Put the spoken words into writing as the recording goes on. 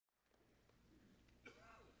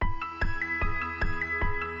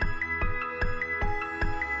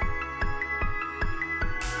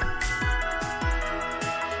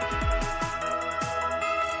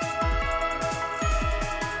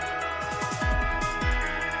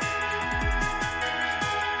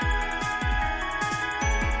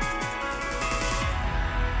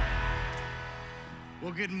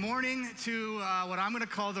Good morning to what I'm going to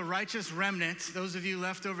call the righteous remnant, those of you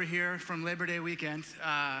left over here from Labor Day weekend.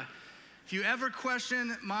 If you ever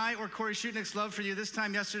question my or Corey Schutnick's love for you, this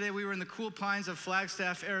time yesterday we were in the cool pines of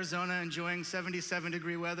Flagstaff, Arizona, enjoying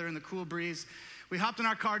 77-degree weather and the cool breeze. We hopped in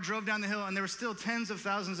our car, drove down the hill, and there were still tens of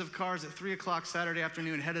thousands of cars at 3 o'clock Saturday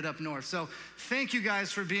afternoon headed up north. So thank you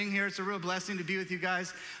guys for being here. It's a real blessing to be with you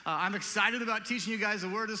guys. I'm excited about teaching you guys the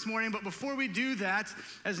word this morning, but before we do that,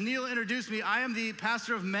 as Neil introduced me, I am the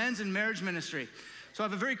pastor of men's and marriage ministry. So I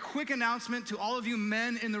have a very quick announcement to all of you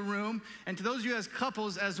men in the room and to those of you as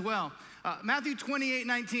couples as well. Matthew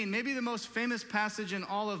 28:19, maybe the most famous passage in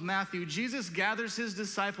all of Matthew. Jesus gathers his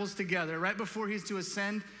disciples together right before he's to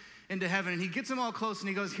ascend into heaven, and he gets them all close and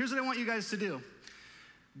he goes, here's what I want you guys to do.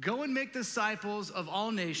 Go and make disciples of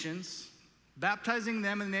all nations, baptizing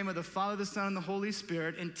them in the name of the Father, the Son, and the Holy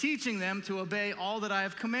Spirit, and teaching them to obey all that I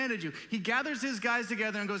have commanded you. He gathers his guys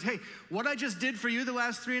together and goes, hey, what I just did for you the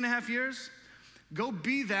last 3.5 years, go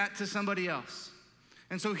be that to somebody else.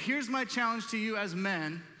 And so here's my challenge to you as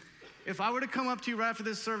men. If I were to come up to you right after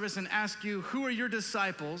this service and ask you, who are your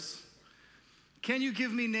disciples? Can you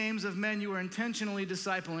give me names of men you are intentionally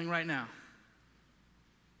discipling right now?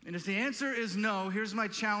 And if the answer is no, here's my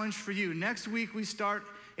challenge for you. Next week, we start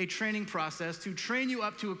a training process to train you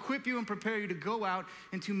up, to equip you and prepare you to go out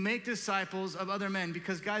and to make disciples of other men.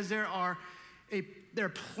 Because guys, there are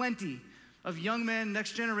plenty of young men,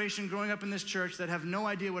 next generation growing up in this church that have no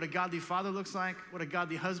idea what a godly father looks like, what a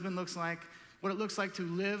godly husband looks like, what it looks like to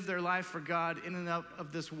live their life for God in and out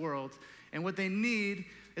of this world. And what they need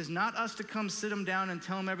is not us to come sit them down and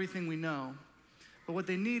tell them everything we know, but what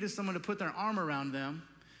they need is someone to put their arm around them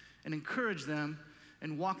and encourage them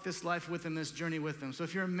and walk this life with them, this journey with them. So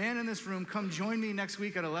if you're a man in this room, come join me next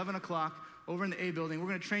week at 11 o'clock over in the A building. We're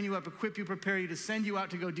gonna train you up, equip you, prepare you to send you out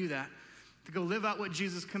to go do that, to go live out what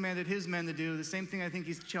Jesus commanded his men to do, the same thing I think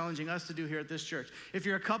he's challenging us to do here at this church. If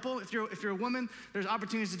you're a couple, if you're a woman, there's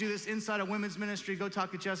opportunities to do this inside a women's ministry. Go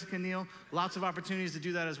talk to Jessica and Neil. Lots of opportunities to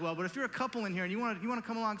do that as well. But if you're a couple in here and you want to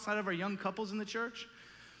come alongside of our young couples in the church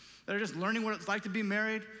that are just learning what it's like to be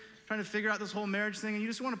married, trying to figure out this whole marriage thing, and you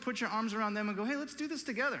just want to put your arms around them and go, hey, let's do this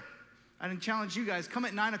together. I'd challenge you guys, come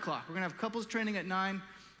at 9 o'clock. We're going to have couples training at 9,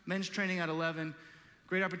 men's training at 11.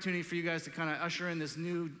 Great opportunity for you guys to kind of usher in this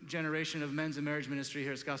new generation of men's and marriage ministry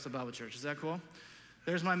here at Scottsdale Bible Church. Is that cool?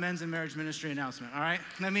 There's my men's and marriage ministry announcement, all right?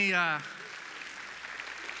 Let me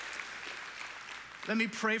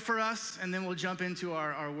pray for us, and then we'll jump into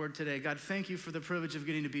our word today. God, thank you for the privilege of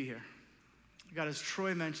getting to be here. God, as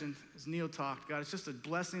Troy mentioned, as Neil talked, God, it's just a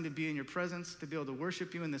blessing to be in your presence, to be able to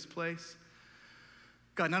worship you in this place.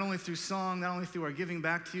 God, not only through song, not only through our giving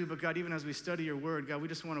back to you, but God, even as we study your word, God, we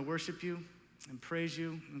just want to worship you and praise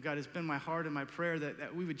you. And God, it's been my heart and my prayer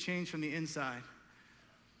that we would change from the inside.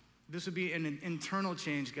 This would be an internal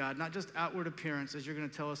change, God, not just outward appearance, as you're going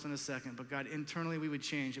to tell us in a second, but God, internally we would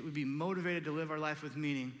change. It would be motivated to live our life with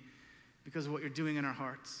meaning because of what you're doing in our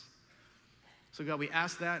hearts. So God, we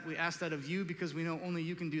ask that of you because we know only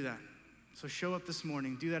you can do that. So show up this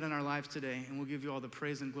morning, do that in our lives today, and we'll give you all the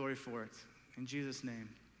praise and glory for it. In Jesus' name,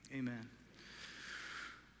 amen.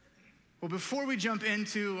 Well, before we jump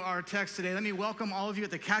into our text today, let me welcome all of you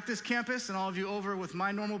at the Cactus Campus and all of you over with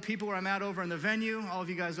my normal people where I'm at over in the venue, all of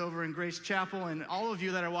you guys over in Grace Chapel, and all of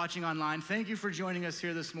you that are watching online. Thank you for joining us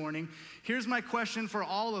here this morning. Here's my question for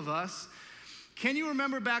all of us. Can you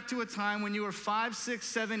remember back to a time when you were 5, 6,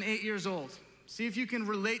 7, 8 years old? See if you can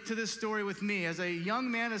relate to this story with me. As a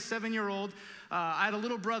young man, a 7-year-old, I had a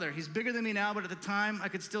little brother. He's bigger than me now, but at the time, I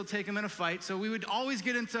could still take him in a fight. So we would always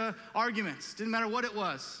get into arguments. Didn't matter what it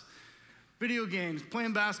was. Video games,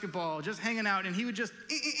 playing basketball, just hanging out, and he would just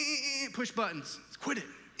push buttons. Quit it.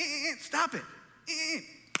 Stop it.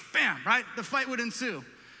 Bam, right? The fight would ensue.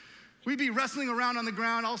 We'd be wrestling around on the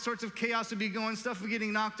ground. All sorts of chaos would be going, stuff would be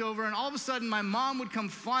getting knocked over, and all of a sudden, my mom would come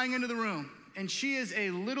flying into the room, and she is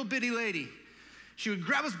a little bitty lady. She would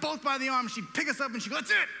grab us both by the arm, she'd pick us up, and she'd go,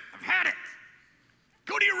 that's it, I've had it.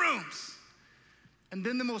 Go to your rooms. And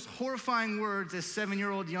then the most horrifying words a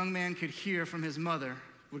 7-year-old young man could hear from his mother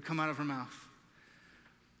would come out of her mouth.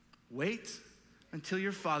 Wait until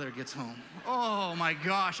your father gets home. Oh my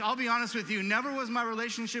gosh, I'll be honest with you, never was my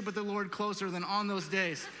relationship with the Lord closer than on those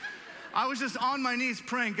days. I was just on my knees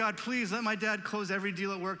praying, God, please let my dad close every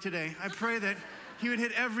deal at work today. I pray that he would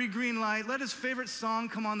hit every green light. Let his favorite song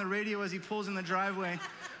come on the radio as he pulls in the driveway.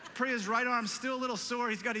 Pray his right arm's still a little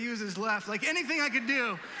sore. He's got to use his left. Like anything I could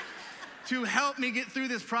do to help me get through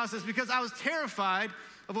this process because I was terrified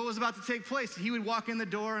of what was about to take place. He would walk in the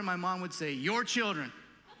door and my mom would say, your children.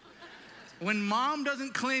 When mom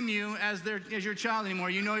doesn't claim you as your child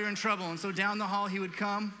anymore, you know you're in trouble. And so down the hall he would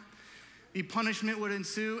come the punishment would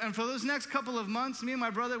ensue. And for those next couple of months, me and my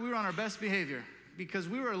brother, we were on our best behavior because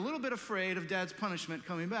we were a little bit afraid of Dad's punishment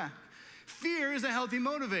coming back. Fear is a healthy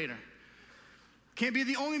motivator. Can't be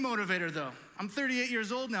the only motivator, though. I'm 38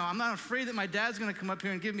 years old now. I'm not afraid that my dad's going to come up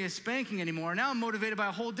here and give me a spanking anymore. Now I'm motivated by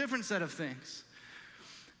a whole different set of things.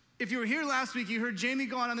 If you were here last week, you heard Jamie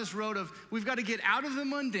go on this road of we've got to get out of the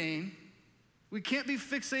mundane, we can't be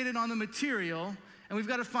fixated on the material, and we've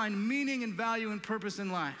got to find meaning and value and purpose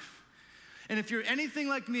in life. And if you're anything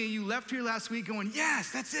like me, you left here last week going,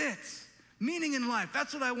 yes, that's it. Meaning in life,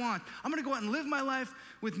 that's what I want. I'm going to go out and live my life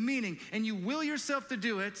with meaning. And you will yourself to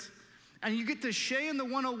do it, and you get to Shea in the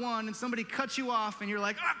 101, and somebody cuts you off, and you're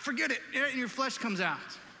like, forget it, and your flesh comes out.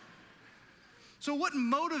 So what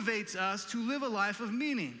motivates us to live a life of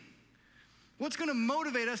meaning? What's going to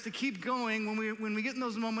motivate us to keep going when we get in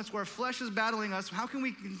those moments where our flesh is battling us? How can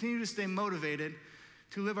we continue to stay motivated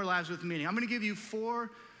to live our lives with meaning? I'm going to give you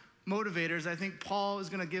 4 motivators I think Paul is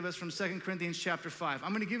going to give us from 2 Corinthians chapter 5. I'm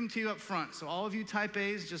going to give them to you up front. So all of you type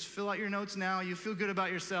A's, just fill out your notes now. You feel good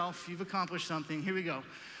about yourself. You've accomplished something. Here we go.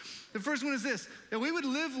 The first one is this, that we would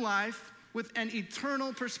live life with an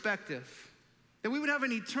eternal perspective. That we would have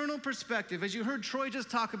an eternal perspective. As you heard Troy just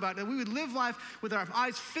talk about, that we would live life with our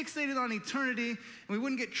eyes fixated on eternity, and we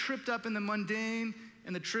wouldn't get tripped up in the mundane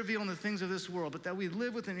and the trivial and the things of this world, but that we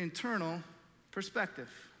live with an eternal perspective.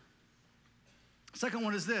 Second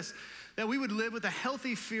one is this, that we would live with a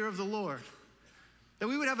healthy fear of the Lord. That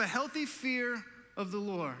we would have a healthy fear of the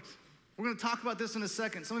Lord. We're going to talk about this in a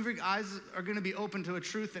second. Some of your eyes are going to be open to a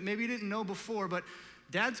truth that maybe you didn't know before, but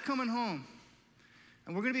Dad's coming home.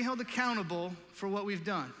 And we're going to be held accountable for what we've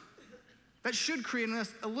done. That should create in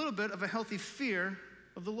us a little bit of a healthy fear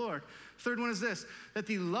of the Lord. Third one is this, that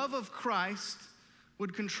the love of Christ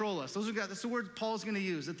would control us. That's the word Paul's going to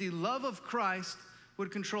use, that the love of Christ would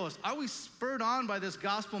control us. Are we spurred on by this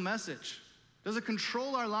gospel message? Does it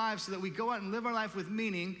control our lives so that we go out and live our life with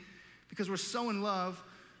meaning because we're so in love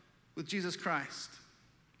with Jesus Christ?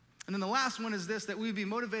 And then the last one is this, that we would be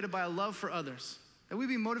motivated by a love for others. That we'd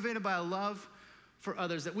be motivated by a love for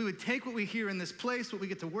others, that we would take what we hear in this place, what we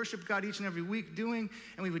get to worship God each and every week doing,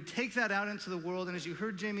 and we would take that out into the world. And as you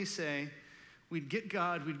heard Jamie say, we'd get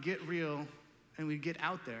God, we'd get real, and we'd get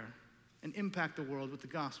out there and impact the world with the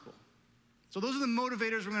gospel. So those are the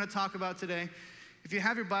motivators we're going to talk about today. If you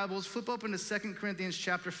have your Bibles, flip open to 2 Corinthians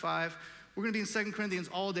chapter 5. We're going to be in 2 Corinthians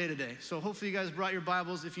all day today. So hopefully you guys brought your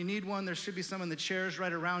Bibles. If you need one, there should be some in the chairs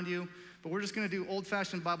right around you. But we're just going to do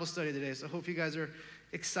old-fashioned Bible study today. So I hope you guys are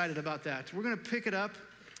excited about that. We're going to pick it up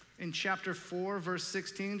in chapter 4, verse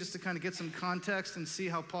 16, just to kind of get some context and see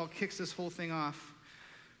how Paul kicks this whole thing off.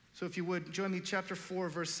 So if you would, join me, chapter 4,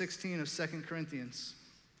 verse 16 of 2 Corinthians.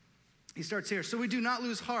 He starts here. So we do not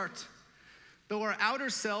lose heart. Though our outer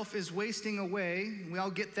self is wasting away, we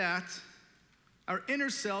all get that, our inner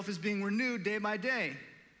self is being renewed day by day.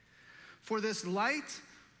 For this light,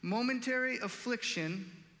 momentary affliction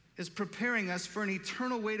is preparing us for an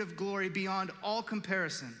eternal weight of glory beyond all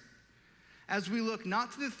comparison, as we look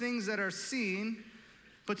not to the things that are seen,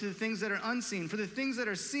 but to the things that are unseen. For the things that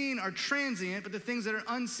are seen are transient, but the things that are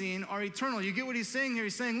unseen are eternal. You get what he's saying here?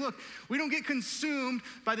 He's saying, look, we don't get consumed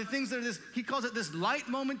by the things that are this, he calls it this light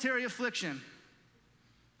momentary affliction.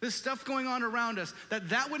 This stuff going on around us,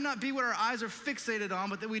 that would not be what our eyes are fixated on,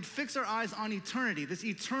 but that we'd fix our eyes on eternity, this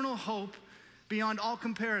eternal hope beyond all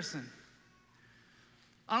comparison.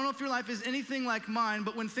 I don't know if your life is anything like mine,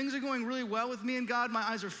 but when things are going really well with me and God, my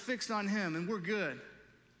eyes are fixed on him and we're good.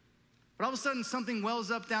 But all of a sudden something wells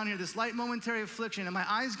up down here, this light momentary affliction, and my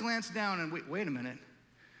eyes glance down and wait a minute.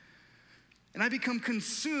 And I become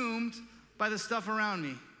consumed by the stuff around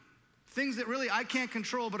me. Things that really I can't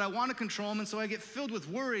control, but I want to control them, and so I get filled with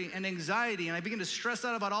worry and anxiety, and I begin to stress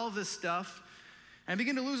out about all of this stuff, and I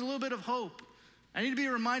begin to lose a little bit of hope. I need to be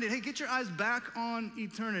reminded, hey, get your eyes back on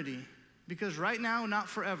eternity, because right now, not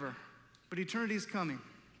forever, but eternity is coming.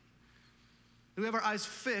 Do we have our eyes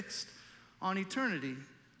fixed on eternity?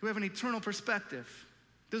 Do we have an eternal perspective?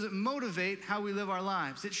 Does it motivate how we live our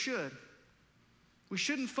lives? It should. We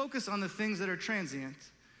shouldn't focus on the things that are transient.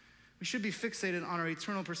 We should be fixated on our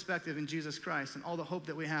eternal perspective in Jesus Christ and all the hope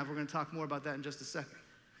that we have. We're going to talk more about that in just a second.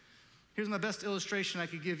 Here's my best illustration I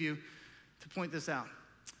could give you to point this out.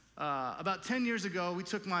 About 10 years ago, we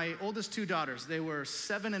took my oldest 2 daughters, they were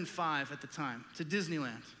 7 and 5 at the time, to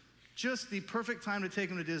Disneyland. Just the perfect time to take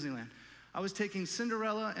them to Disneyland. I was taking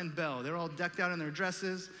Cinderella and Belle. They were all decked out in their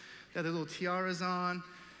dresses. They had their little tiaras on.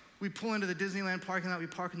 We pull into the Disneyland parking lot. We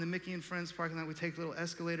park in the Mickey and Friends parking lot. We take a little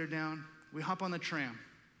escalator down. We hop on the tram.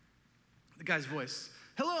 The guy's voice,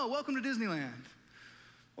 hello, welcome to Disneyland.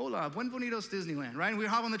 Hola, buen bonitos Disneyland, right? And we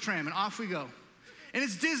hop on the tram and off we go. And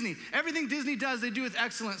it's Disney. Everything Disney does, they do with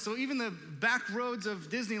excellence. So even the back roads of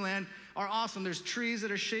Disneyland are awesome. There's trees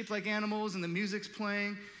that are shaped like animals and the music's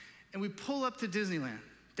playing. And we pull up to Disneyland.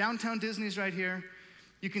 Downtown Disney's right here.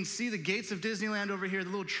 You can see the gates of Disneyland over here, the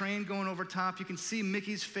little train going over top. You can see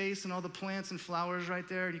Mickey's face and all the plants and flowers right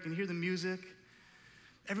there. You can hear the music.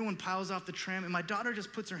 Everyone piles off the tram. And my daughter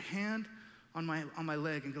just puts her hand on my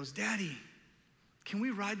leg and goes, "Daddy, can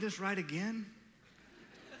we ride this ride again?"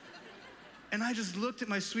 And I just looked at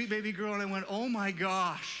my sweet baby girl and I went, oh my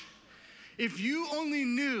gosh. If you only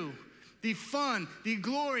knew the fun, the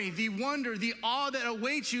glory, the wonder, the awe that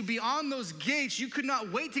awaits you beyond those gates, you could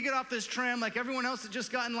not wait to get off this tram like everyone else that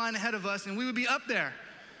just got in line ahead of us, and we would be up there.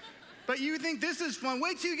 But you think this is fun.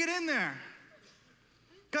 Wait till you get in there.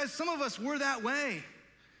 Guys, some of us, we're that way.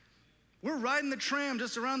 We're riding the tram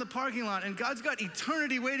just around the parking lot, and God's got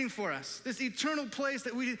eternity waiting for us. This eternal place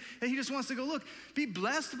that he just wants to go, look, be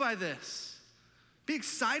blessed by this. Be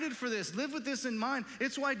excited for this. Live with this in mind.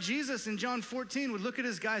 It's why Jesus in John 14 would look at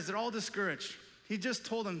his guys. They're all discouraged. He just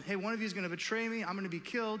told them, hey, one of you is going to betray me. I'm going to be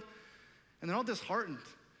killed. And they're all disheartened.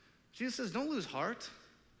 Jesus says, don't lose heart.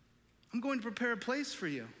 I'm going to prepare a place for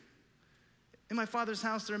you. In my Father's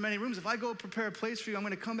house, there are many rooms. If I go prepare a place for you, I'm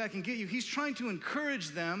going to come back and get you. He's trying to encourage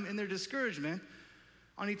them in their discouragement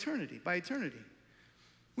on eternity, by eternity.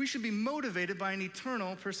 We should be motivated by an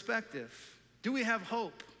eternal perspective. Do we have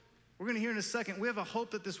hope? We're going to hear in a second, we have a hope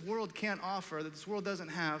that this world can't offer, that this world doesn't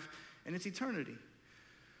have, and it's eternity.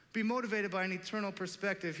 Be motivated by an eternal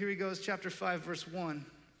perspective. Here he goes, chapter 5, verse 1.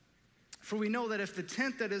 For we know that if the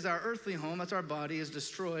tent that is our earthly home, that's our body, is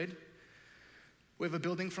destroyed, we have a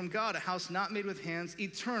building from God, a house not made with hands,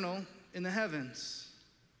 eternal in the heavens.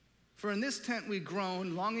 For in this tent we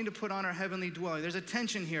groan, longing to put on our heavenly dwelling. There's a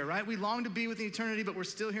tension here, right? We long to be with eternity, but we're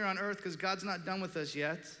still here on earth because God's not done with us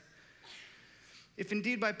yet. If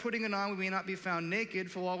indeed by putting it on we may not be found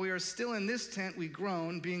naked, for while we are still in this tent we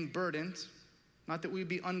groan, being burdened, not that we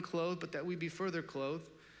be unclothed, but that we be further clothed,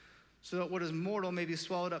 so that what is mortal may be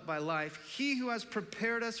swallowed up by life. He who has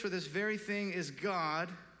prepared us for this very thing is God,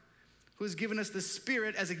 who has given us the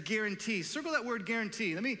Spirit as a guarantee. Circle that word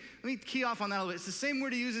guarantee. Let me key off on that a little bit. It's the same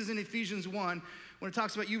word he uses in Ephesians 1 when it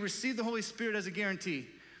talks about you receive the Holy Spirit as a guarantee.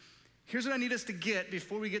 Here's what I need us to get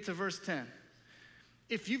before we get to verse 10.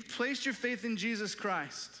 If you've placed your faith in Jesus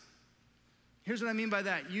Christ, here's what I mean by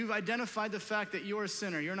that. You've identified the fact that you're a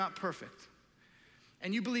sinner, you're not perfect.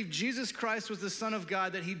 And you believe Jesus Christ was the Son of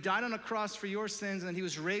God, that he died on a cross for your sins, and that he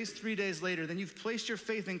was raised 3 days later. Then you've placed your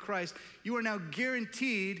faith in Christ. You are now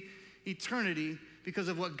guaranteed eternity because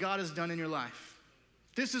of what God has done in your life.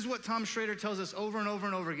 This is what Tom Schrader tells us over and over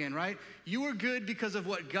and over again, right? You are good because of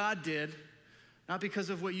what God did, not because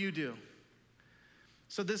of what you do.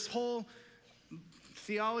 So this whole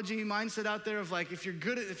theology mindset out there of like, if your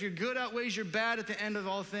good outweighs your bad at the end of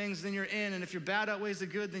all things, then you're in. And if your bad outweighs the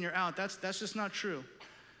good, then you're out. That's just not true.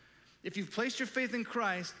 If you've placed your faith in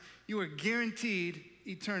Christ, you are guaranteed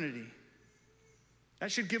eternity.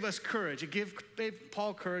 That should give us courage. It gave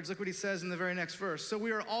Paul courage. Look what he says in the very next verse. So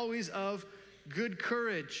we are always of good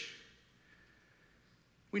courage.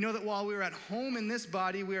 We know that while we are at home in this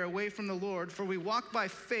body, we are away from the Lord, for we walk by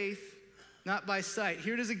faith, not by sight.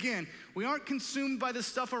 Here it is again. We aren't consumed by the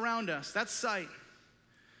stuff around us. That's sight.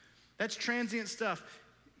 That's transient stuff.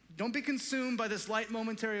 Don't be consumed by this light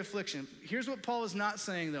momentary affliction. Here's what Paul is not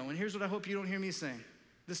saying, though, and here's what I hope you don't hear me saying.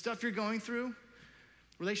 The stuff you're going through,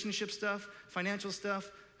 relationship stuff, financial stuff,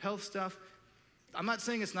 health stuff, I'm not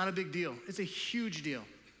saying it's not a big deal. It's a huge deal.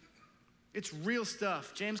 It's real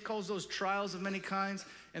stuff. James calls those trials of many kinds,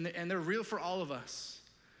 and they're real for all of us.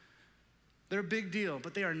 They're a big deal,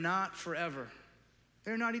 but they are not forever.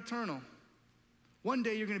 They're not eternal. One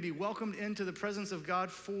day you're going to be welcomed into the presence of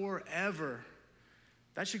God forever.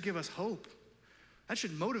 That should give us hope. That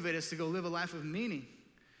should motivate us to go live a life of meaning.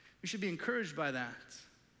 We should be encouraged by that.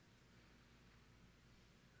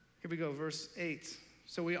 Here we go, verse 8.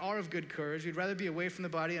 So we are of good courage. We'd rather be away from the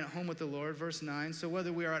body and at home with the Lord. Verse 9. So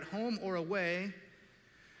whether we are at home or away,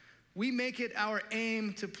 we make it our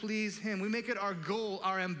aim to please him. We make it our goal,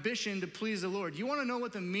 our ambition to please the Lord. You want to know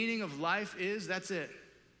what the meaning of life is? That's it.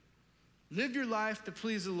 Live your life to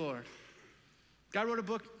please the Lord. God wrote a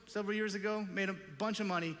book several years ago, made a bunch of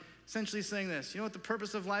money, essentially saying this. You know what the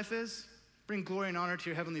purpose of life is? Bring glory and honor to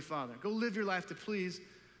your heavenly Father. Go live your life to please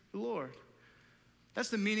the Lord. That's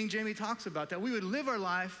the meaning Jamie talks about, that we would live our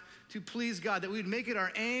life to please God, that we would make it our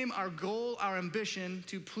aim, our goal, our ambition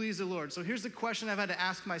to please the Lord. So here's the question I've had to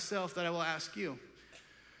ask myself that I will ask you.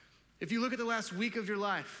 If you look at the last week of your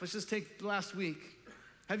life, let's just take the last week.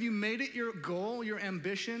 Have you made it your goal, your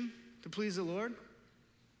ambition to please the Lord?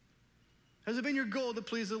 Has it been your goal to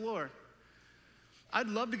please the Lord? I'd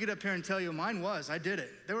love to get up here and tell you mine was. I did it.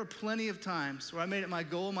 There were plenty of times where I made it my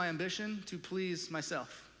goal, my ambition to please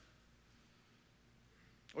myself.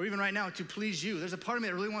 Or even right now, to please you. There's a part of me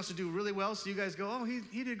that really wants to do really well, so you guys go, oh,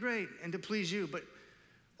 he did great, and to please you. But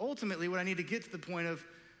ultimately, what I need to get to the point of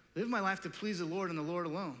live my life to please the Lord and the Lord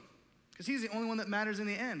alone. Because he's the only one that matters in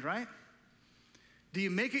the end, right? Do you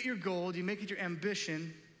make it your goal? Do you make it your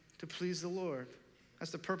ambition to please the Lord?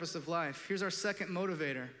 That's the purpose of life. Here's our second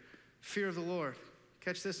motivator, fear of the Lord.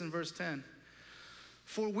 Catch this in verse 10.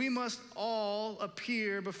 For we must all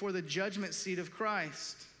appear before the judgment seat of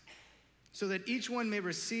Christ, so that each one may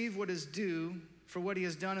receive what is due for what he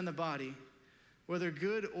has done in the body, whether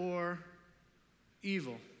good or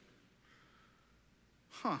evil.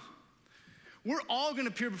 We're all going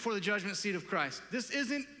to appear before the judgment seat of Christ. This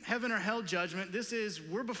isn't heaven or hell judgment. This is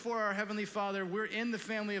we're before our Heavenly Father. We're in the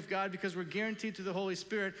family of God because we're guaranteed through the Holy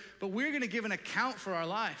Spirit, but we're going to give an account for our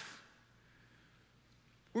life.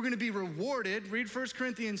 We're going to be rewarded. Read 1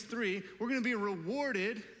 Corinthians 3. We're going to be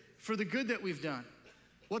rewarded for the good that we've done.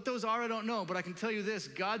 What those are, I don't know, but I can tell you this.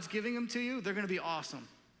 God's giving them to you. They're going to be awesome.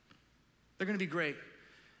 They're going to be great,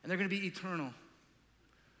 and they're going to be eternal.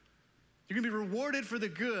 You're going to be rewarded for the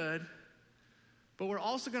good, but we're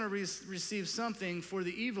also going to receive something for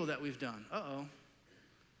the evil that we've done.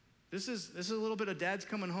 This is a little bit of dad's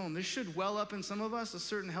coming home. This should well up in some of us a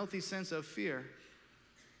certain healthy sense of fear.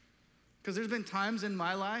 Because there's been times in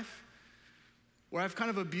my life where I've kind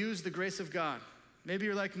of abused the grace of God. Maybe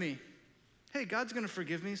you're like me. Hey, God's going to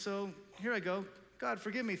forgive me, so here I go. God,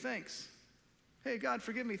 forgive me, thanks. Hey, God,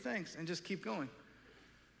 forgive me, thanks. And just keep going.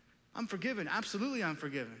 I'm forgiven. Absolutely, I'm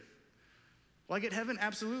forgiven. Will I get heaven?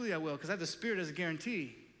 Absolutely, I will, because I have the Spirit as a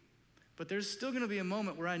guarantee. But there's still going to be a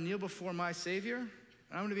moment where I kneel before my Savior, and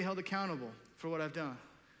I'm going to be held accountable for what I've done.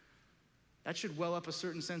 That should well up a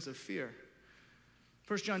certain sense of fear.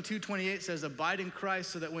 1 John 2:28 says, abide in Christ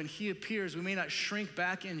so that when he appears, we may not shrink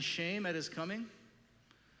back in shame at his coming.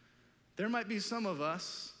 There might be some of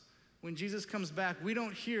us, when Jesus comes back, we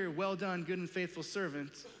don't hear, well done, good and faithful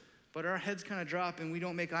servant, but our heads kind of drop and we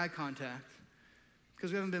don't make eye contact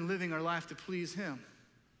because we haven't been living our life to please him.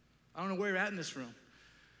 I don't know where you're at in this room,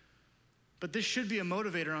 but this should be a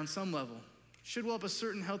motivator on some level. It should well up a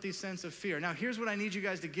certain healthy sense of fear. Now, here's what I need you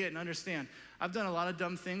guys to get and understand. I've done a lot of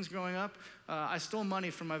dumb things growing up. I stole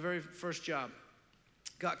money from my very first job.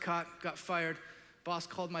 Got caught, got fired. Boss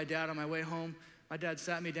called my dad on my way home. My dad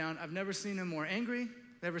sat me down. I've never seen him more angry,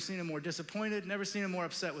 never seen him more disappointed, never seen him more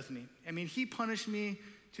upset with me. I mean, he punished me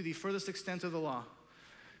to the furthest extent of the law.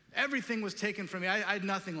 Everything was taken from me. I had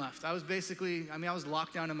nothing left. I was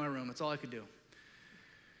locked down in my room. That's all I could do.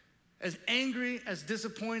 As angry, as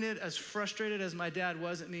disappointed, as frustrated as my dad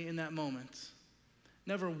was at me in that moment,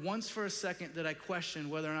 never once for a second did I question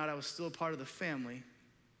whether or not I was still a part of the family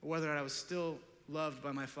or whether or not I was still loved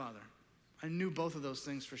by my father. I knew both of those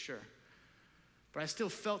things for sure. But I still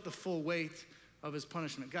felt the full weight of his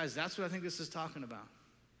punishment. Guys, that's what I think this is talking about.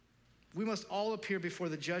 We must all appear before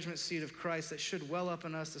the judgment seat of Christ. That should well up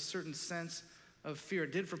in us a certain sense of fear.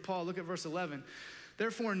 It did for Paul. Look at verse 11.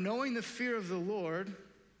 Therefore, knowing the fear of the Lord,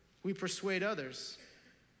 we persuade others.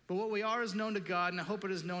 But what we are is known to God, and I hope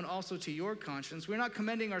it is known also to your conscience. We're not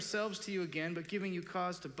commending ourselves to you again, but giving you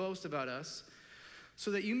cause to boast about us,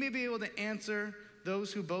 so that you may be able to answer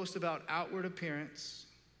those who boast about outward appearance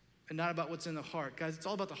and not about what's in the heart. Guys, it's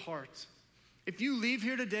all about the heart. If you leave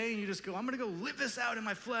here today and you just go, I'm going to go live this out in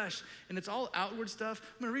my flesh, and it's all outward stuff,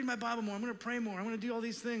 I'm going to read my Bible more, I'm going to pray more, I'm going to do all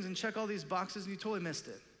these things and check all these boxes, and you totally missed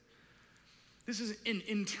it. This is an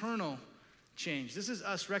internal change. This is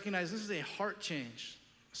us recognizing this is a heart change.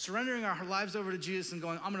 Surrendering our lives over to Jesus and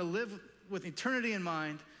going, I'm going to live with eternity in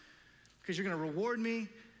mind because you're going to reward me and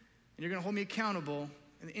you're going to hold me accountable,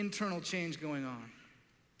 an internal change going on.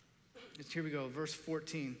 Here we go, verse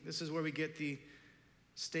 14. This is where we get the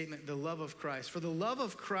statement, the love of Christ. For the love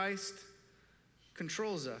of Christ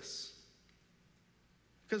controls us.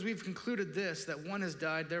 Because we've concluded this, that one has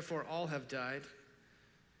died, therefore all have died.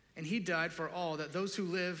 And he died for all, that those who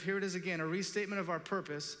live, here it is again, a restatement of our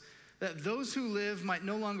purpose, that those who live might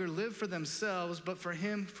no longer live for themselves, but for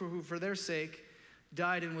him who for their sake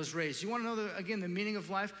died and was raised. You want to know, the meaning of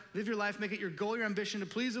life? Live your life, make it your goal, your ambition to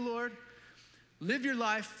please the Lord. Live your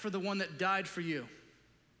life for the one that died for you.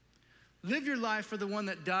 Live your life for the one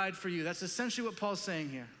that died for you. That's essentially what Paul's saying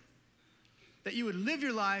here. That you would live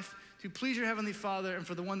your life to please your Heavenly Father and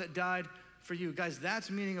for the one that died for you. Guys, that's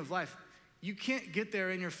meaning of life. You can't get there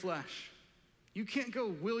in your flesh. You can't go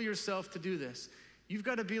will yourself to do this. You've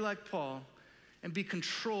got to be like Paul and be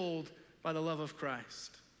controlled by the love of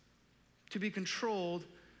Christ. To be controlled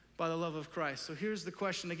by the love of Christ. So here's the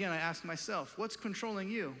question again I ask myself. What's controlling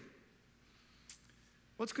you?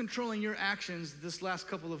 What's controlling your actions this last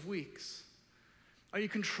couple of weeks? Are you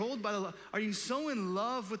controlled by are you so in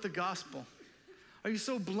love with the gospel? Are you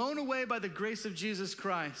so blown away by the grace of Jesus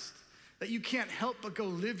Christ that you can't help but go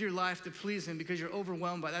live your life to please him because you're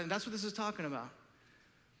overwhelmed by that? And that's what this is talking about.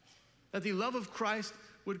 That the love of Christ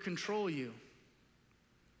would control you.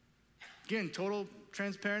 Again, total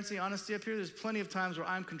transparency, honesty up here. There's plenty of times where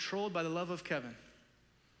I'm controlled by the love of Kevin.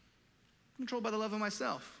 I'm controlled by the love of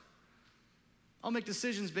myself. I'll make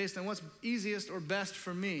decisions based on what's easiest or best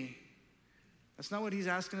for me. That's not what he's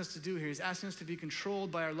asking us to do here. He's asking us to be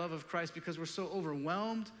controlled by our love of Christ because we're so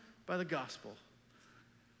overwhelmed by the gospel.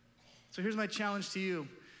 So here's my challenge to you.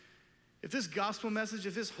 If this gospel message,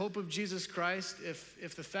 if this hope of Jesus Christ,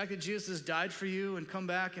 if the fact that Jesus has died for you and come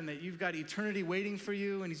back and that you've got eternity waiting for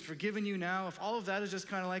you and he's forgiven you now, if all of that is just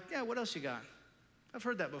kind of like, yeah, what else you got? I've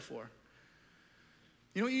heard that before.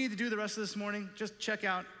 You know what you need to do the rest of this morning? Just check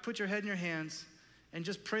out, put your head in your hands, and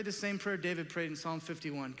just pray the same prayer David prayed in Psalm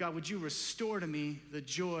 51. God, would you restore to me the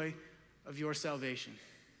joy of your salvation?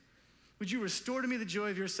 Would you restore to me the joy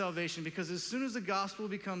of your salvation? Because as soon as the gospel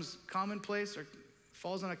becomes commonplace or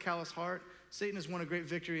falls on a callous heart, Satan has won a great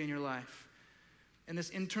victory in your life. And this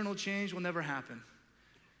internal change will never happen.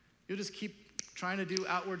 You'll just keep trying to do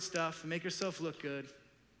outward stuff and make yourself look good.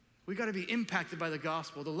 We got to be impacted by the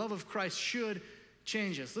gospel. The love of Christ should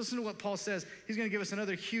change us. Listen to what Paul says. He's going to give us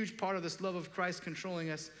another huge part of this love of Christ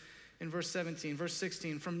controlling us in verse 17. Verse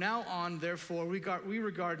 16, from now on, therefore, we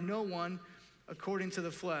regard no one according to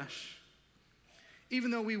the flesh.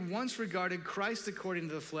 Even though we once regarded Christ according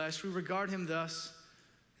to the flesh, we regard him thus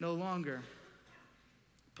no longer.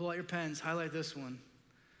 Pull out your pens, highlight this one.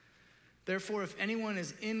 Therefore, if anyone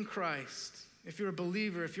is in Christ, if you're a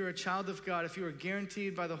believer, if you're a child of God, if you are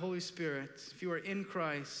guaranteed by the Holy Spirit, if you are in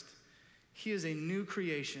Christ, he is a new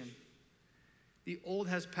creation. The old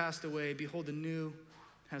has passed away. Behold, the new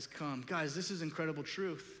has come. Guys, this is incredible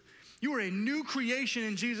truth. You are a new creation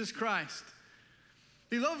in Jesus Christ.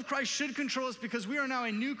 The love of Christ should control us because we are now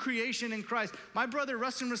a new creation in Christ. My brother,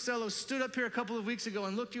 Rustin Rossello, stood up here a couple of weeks ago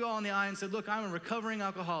and looked you all in the eye and said, look, I'm a recovering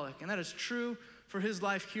alcoholic. And that is true for his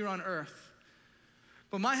life here on earth.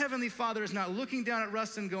 But my heavenly Father is not looking down at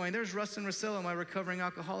Rustin going, there's Rustin Rossello, my recovering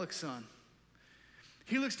alcoholic son.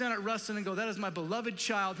 He looks down at Rustin and goes, that is my beloved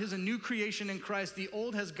child. He's a new creation in Christ. The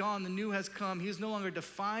old has gone, the new has come. He is no longer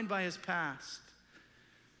defined by his past.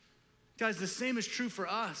 Guys, the same is true for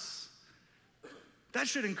us. That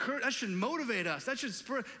should encourage, that should motivate us. That should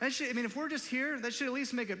spur, if we're just here, that should at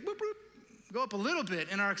least make it boop, boop, go up a little bit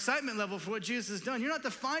in our excitement level for what Jesus has done. You're not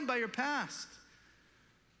defined by your past.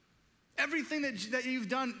 Everything that you've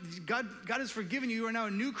done, God has forgiven you. You are now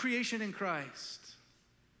a new creation in Christ.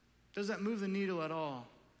 Does that move the needle at all?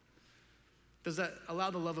 Does that allow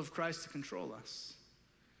the love of Christ to control us?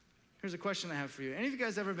 Here's a question I have for you. Any of you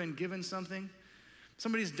guys ever been given something?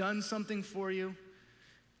 Somebody's done something for you.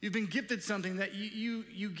 You've been gifted something that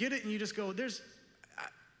you get it and you just go,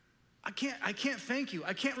 I can't thank you.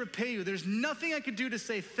 I can't repay you. There's nothing I could do to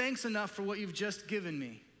say thanks enough for what you've just given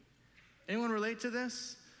me. Anyone relate to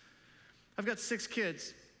this? I've got 6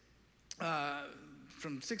 kids.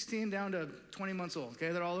 From 16 down to 20 months old, okay?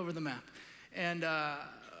 They're all over the map. And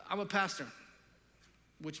I'm a pastor,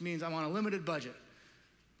 which means I'm on a limited budget.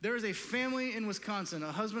 There is a family in Wisconsin,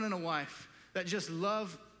 a husband and a wife, that just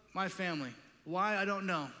love my family. Why, I don't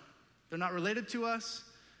know. They're not related to us.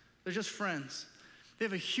 They're just friends. They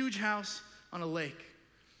have a huge house on a lake.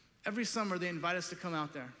 Every summer, they invite us to come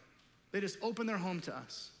out there. They just open their home to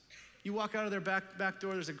us. You walk out of their back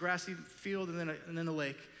door, there's a grassy field and then a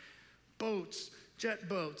lake. Boats, jet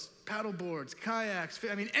boats, paddle boards, kayaks.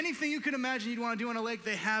 Anything you can imagine you'd want to do on a lake,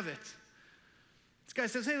 they have it. This guy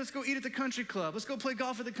says, hey, let's go eat at the country club. Let's go play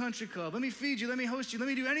golf at the country club. Let me feed you. Let me host you. Let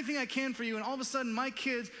me do anything I can for you. And all of a sudden, my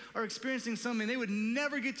kids are experiencing something they would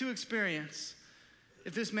never get to experience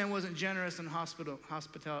if this man wasn't generous and hospitable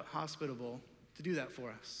to do that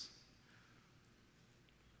for us.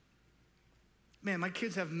 Man, my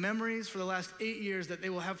kids have memories for the last 8 years that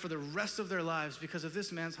they will have for the rest of their lives because of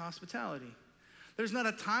this man's hospitality. There's not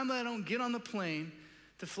a time that I don't get on the plane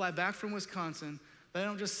to fly back from Wisconsin that I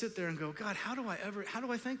don't just sit there and go, God, how do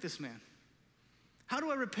I thank this man? How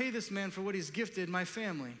do I repay this man for what he's gifted my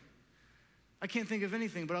family? I can't think of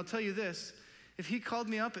anything, but I'll tell you this. If he called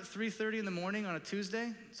me up at 3:30 in the morning on a Tuesday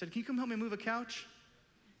and said, can you come help me move a couch?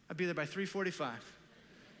 I'd be there by 3:45.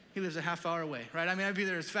 He lives a half hour away, right? I'd be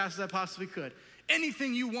there as fast as I possibly could.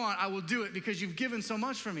 Anything you want, I will do it because you've given so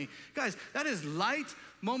much for me. Guys, that is light,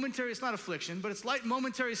 momentary, it's not affliction, but it's light,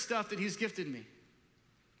 momentary stuff that he's gifted me.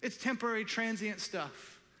 It's temporary, transient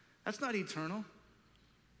stuff. That's not eternal.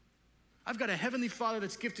 I've got a heavenly Father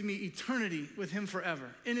that's gifted me eternity with him forever,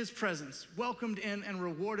 in his presence, welcomed in and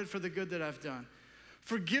rewarded for the good that I've done.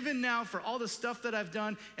 Forgiven now for all the stuff that I've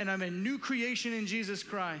done, and I'm a new creation in Jesus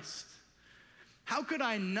Christ. How could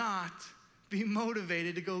I not be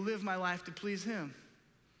motivated to go live my life to please him?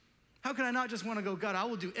 How could I not just want to go, God, I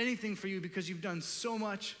will do anything for you because you've done so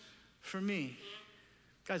much for me?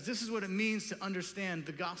 Guys, this is what it means to understand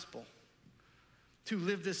the gospel, to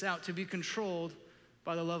live this out, to be controlled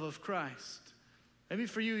by the love of Christ. Maybe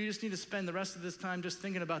for you, you just need to spend the rest of this time just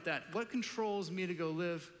thinking about that. What controls me to go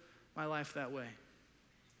live my life that way?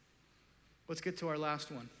 Let's get to our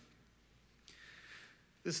last one.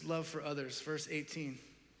 This love for others, verse 18.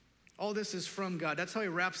 All this is from God. That's how he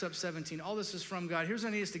wraps up 17. All this is from God. Here's what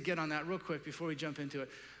I need us to get on that real quick before we jump into it.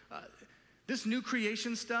 This new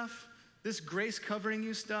creation stuff, this grace covering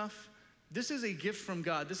you stuff, this is a gift from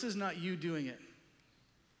God. This is not you doing it.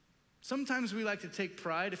 Sometimes we like to take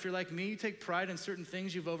pride. If you're like me, you take pride in certain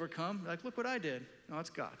things you've overcome. You're like, look what I did. No, that's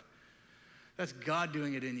God. That's God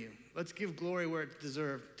doing it in you. Let's give glory where it's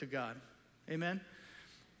deserved to God. Amen?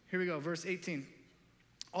 Here we go, verse 18.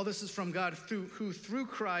 All this is from God who through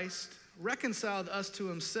Christ reconciled us to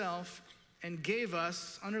himself and gave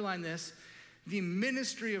us, underline this, the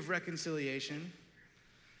ministry of reconciliation.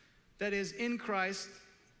 That is, in Christ,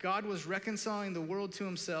 God was reconciling the world to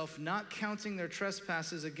himself, not counting their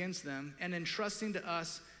trespasses against them, and entrusting to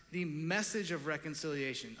us the message of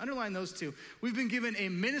reconciliation. Underline those two. We've been given a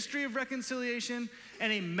ministry of reconciliation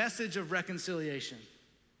and a message of reconciliation.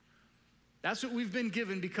 That's what we've been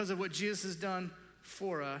given because of what Jesus has done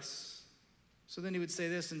for us. So then he would say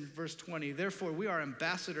this in verse 20, therefore we are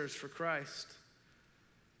ambassadors for Christ,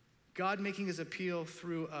 God making his appeal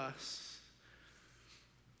through us.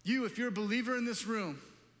 You, if you're a believer in this room,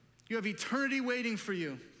 you have eternity waiting for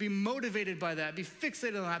you. Be motivated by that. Be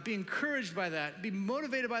fixated on that. Be encouraged by that. Be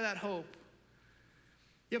motivated by that hope.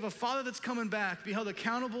 You have a Father that's coming back. Be held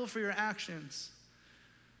accountable for your actions.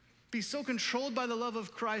 Be so controlled by the love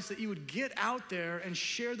of Christ that you would get out there and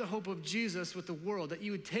share the hope of Jesus with the world, that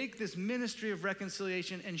you would take this ministry of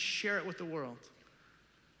reconciliation and share it with the world.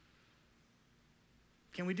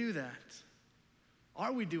 Can we do that?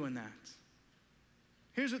 Are we doing that?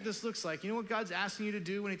 Here's what this looks like. You know what God's asking you to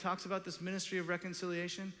do when he talks about this ministry of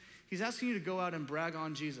reconciliation? He's asking you to go out and brag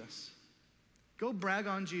on Jesus. Go brag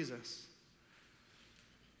on Jesus.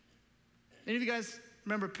 Any of you guys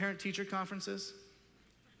remember parent-teacher conferences?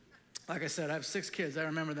 Like I said, I have 6 kids. I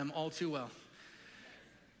remember them all too well.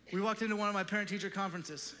 We walked into one of my parent-teacher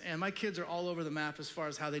conferences, and my kids are all over the map as far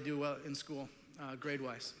as how they do well in school,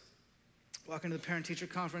 grade-wise. Walk into the parent-teacher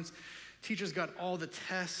conference. Teacher's got all the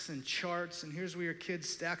tests and charts, and here's where your kid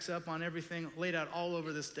stacks up on everything laid out all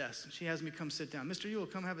over this desk. And she has me come sit down. Mr. Ewell,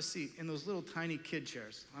 come have a seat in those little tiny kid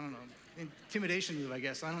chairs. I don't know, intimidation move, I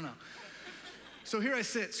guess, I don't know. So here I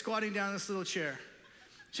sit, squatting down in this little chair.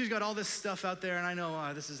 She's got all this stuff out there, and I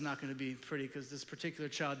know this is not gonna be pretty because this particular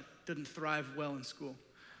child didn't thrive well in school.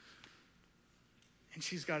 And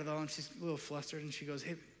she's got it all, and she's a little flustered, and she goes,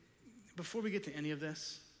 hey, before we get to any of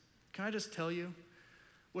this, can I just tell you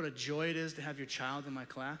what a joy it is to have your child in my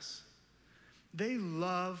class? They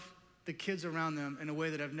love the kids around them in a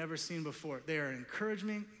way that I've never seen before. They are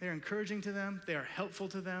encouraging to them, they are helpful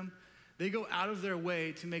to them. They go out of their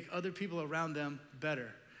way to make other people around them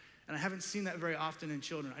better. And I haven't seen that very often in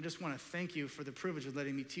children. I just want to thank you for the privilege of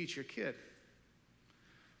letting me teach your kid.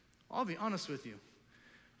 I'll be honest with you.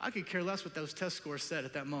 I could care less what those test scores said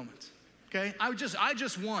at that moment, okay? I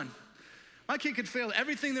just won. My kid could fail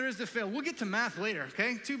everything there is to fail. We'll get to math later,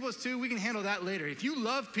 okay? 2 + 2, we can handle that later. If you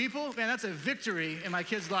love people, man, that's a victory in my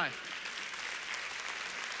kid's life.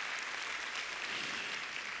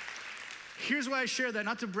 Here's why I share that,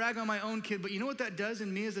 not to brag on my own kid, but you know what that does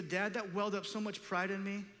in me as a dad? That welled up so much pride in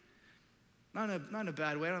me. Not in a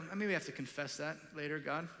bad way. I maybe have to confess that later,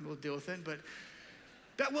 God. We'll deal with it. But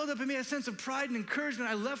that welled up in me a sense of pride and encouragement.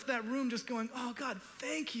 I left that room just going, oh, God,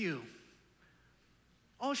 thank you.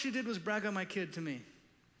 All she did was brag on my kid to me.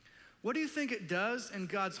 What do you think it does in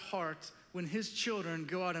God's heart when his children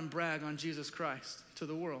go out and brag on Jesus Christ to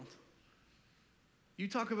the world? You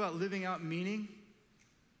talk about living out meaning,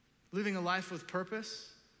 living a life with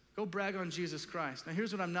purpose. Go brag on Jesus Christ. Now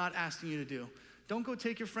here's what I'm not asking you to do. Don't go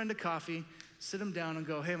take your friend to coffee, sit him down and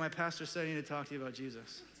go, hey, my pastor said I need to talk to you about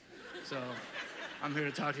Jesus. So I'm here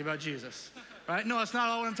to talk to you about Jesus, right? No, that's not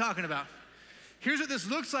all what I'm talking about. Here's what this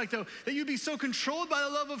looks like though, that you'd be so controlled by the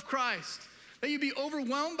love of Christ, that you'd be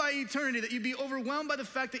overwhelmed by eternity, that you'd be overwhelmed by the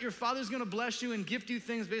fact that your Father's gonna bless you and gift you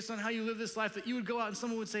things based on how you live this life, that you would go out and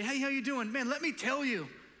someone would say, hey, how you doing? Man, let me tell you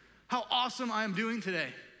how awesome I am doing today.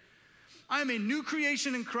 I am a new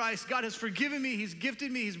creation in Christ. God has forgiven me. He's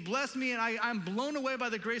gifted me. He's blessed me. And I'm blown away by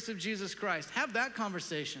the grace of Jesus Christ. Have that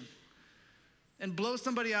conversation and blow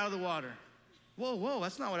somebody out of the water. Whoa,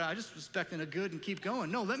 that's not what I just was expecting a good and keep going.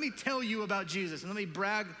 No, let me tell you about Jesus and let me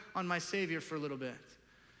brag on my Savior for a little bit.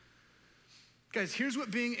 Guys, here's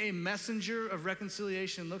what being a messenger of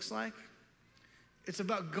reconciliation looks like. It's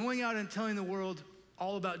about going out and telling the world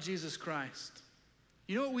all about Jesus Christ.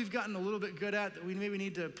 You know what we've gotten a little bit good at that we maybe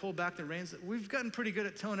need to pull back the reins? We've gotten pretty good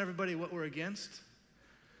at telling everybody what we're against.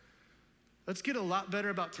 Let's get a lot better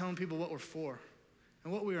about telling people what we're for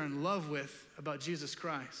and what we are in love with about Jesus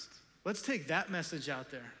Christ. Let's take that message out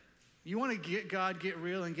there. You want to get God, get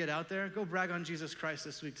real, and get out there? Go brag on Jesus Christ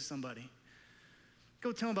this week to somebody.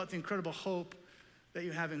 Go tell them about the incredible hope that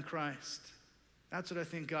you have in Christ. That's what I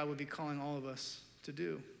think God would be calling all of us to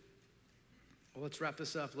do. Well, let's wrap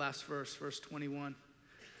this up. Last verse, verse 21.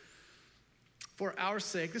 For our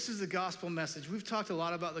sake, this is the gospel message. We've talked a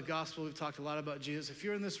lot about the gospel. We've talked a lot about Jesus. If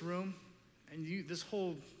you're in this room and this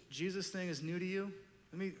whole Jesus thing is new to you,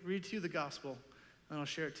 let me read to you the gospel, and I'll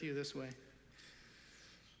share it to you this way.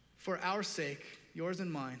 For our sake, yours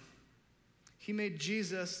and mine, he made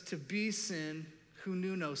Jesus to be sin who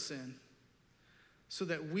knew no sin, so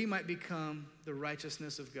that we might become the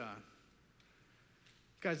righteousness of God.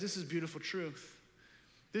 Guys, this is beautiful truth.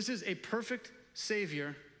 This is a perfect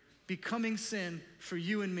Savior becoming sin for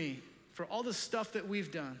you and me, for all the stuff that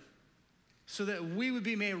we've done, so that we would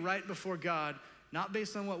be made right before God, not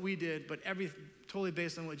based on what we did, but totally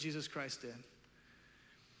based on what Jesus Christ did.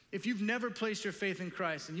 If you've never placed your faith in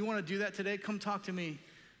Christ and you want to do that today, come talk to me.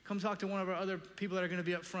 Come talk to one of our other people that are going to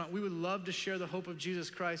be up front. We would love to share the hope of Jesus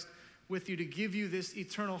Christ with you, to give you this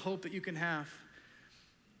eternal hope that you can have.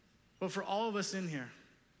 But for all of us in here,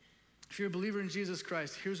 if you're a believer in Jesus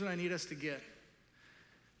Christ, here's what I need us to get.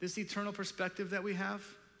 This eternal perspective that we have,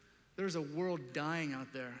 there's a world dying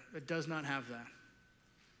out there that does not have that.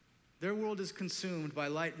 Their world is consumed by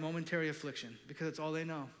light momentary affliction because it's all they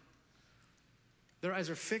know. Their eyes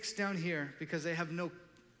are fixed down here because they have no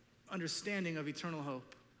understanding of eternal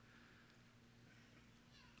hope.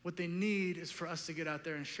 What they need is for us to get out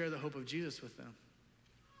there and share the hope of Jesus with them.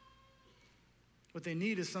 What they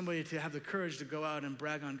need is somebody to have the courage to go out and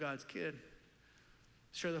brag on God's kid,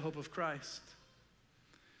 share the hope of Christ.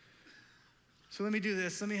 So let me do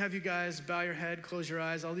this. Let me have you guys bow your head, close your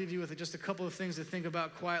eyes. I'll leave you with just a couple of things to think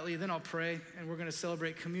about quietly. Then I'll pray, and we're going to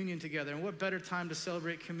celebrate communion together. And what better time to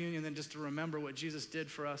celebrate communion than just to remember what Jesus did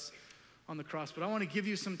for us on the cross. But I want to give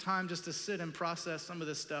you some time just to sit and process some of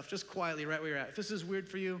this stuff, just quietly right where you're at. If this is weird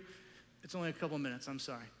for you, it's only a couple minutes. I'm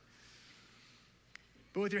sorry.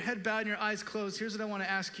 But with your head bowed and your eyes closed, here's what I want to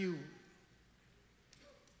ask you.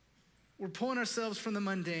 We're pulling ourselves from the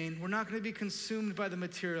mundane. We're not going to be consumed by the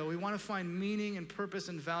material. We want to find meaning and purpose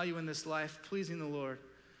and value in this life, pleasing the Lord.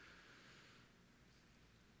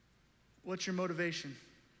 What's your motivation?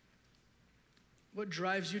 What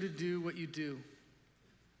drives you to do what you do?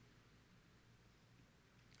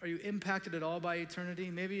 Are you impacted at all by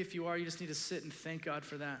eternity? Maybe if you are, you just need to sit and thank God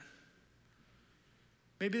for that.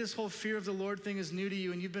 Maybe this whole fear of the Lord thing is new to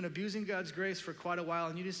you and you've been abusing God's grace for quite a while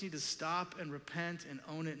and you just need to stop and repent and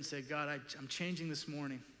own it and say, God, I'm changing this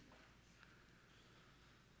morning.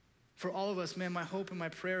 For all of us, man, my hope and my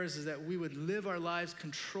prayer is that we would live our lives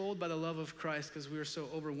controlled by the love of Christ because we are so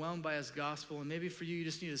overwhelmed by his gospel. And maybe for you, you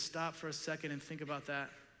just need to stop for a second and think about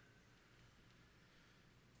that.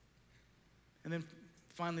 And then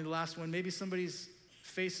finally, the last one, maybe somebody's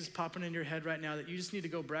face is popping in your head right now that you just need to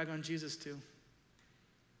go brag on Jesus to.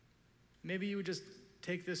 Maybe you would just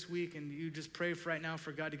take this week and you just pray for right now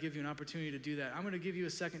for God to give you an opportunity to do that. I'm going to give you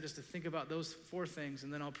a second just to think about those 4 things,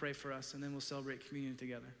 and then I'll pray for us, and then we'll celebrate communion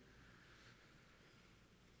together.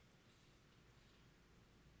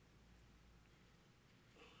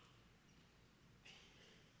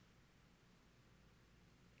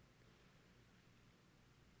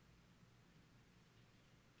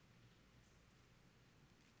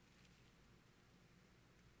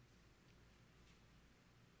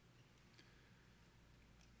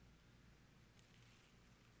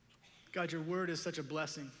 God, your word is such a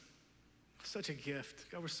blessing, such a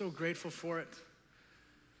gift. God, we're so grateful for it.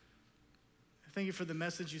 I thank you for the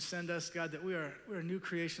message you send us, God, that we are new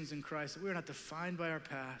creations in Christ, that we are not defined by our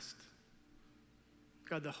past.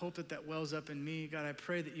 God, the hope that wells up in me, God, I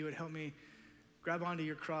pray that you would help me grab onto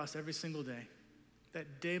your cross every single day,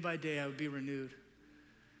 that day by day I would be renewed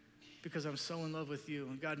because I'm so in love with you.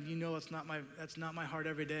 And God, you know that's not my heart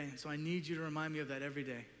every day, so I need you to remind me of that every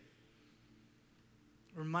day.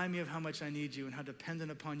 Remind me of how much I need you and how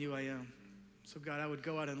dependent upon you I am. So God, I would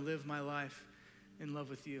go out and live my life in love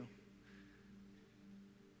with you.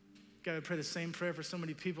 God, I pray the same prayer for so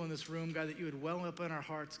many people in this room, God, that you would well up in our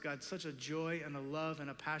hearts, God, such a joy and a love and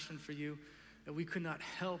a passion for you that we could not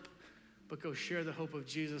help but go share the hope of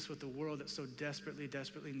Jesus with the world that so desperately,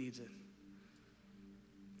 desperately needs it.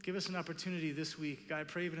 Give us an opportunity this week, God, I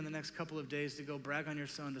pray even in the next couple of days to go brag on your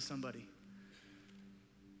son to somebody.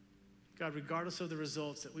 God, regardless of the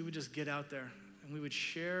results, that we would just get out there and we would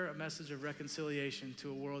share a message of reconciliation to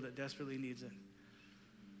a world that desperately needs it.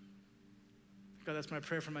 God, that's my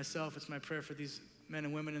prayer for myself. It's my prayer for these men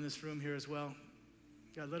and women in this room here as well.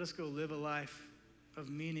 God, let us go live a life of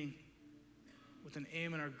meaning with an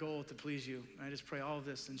aim and our goal to please you. And I just pray all of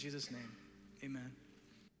this in Jesus' name. Amen.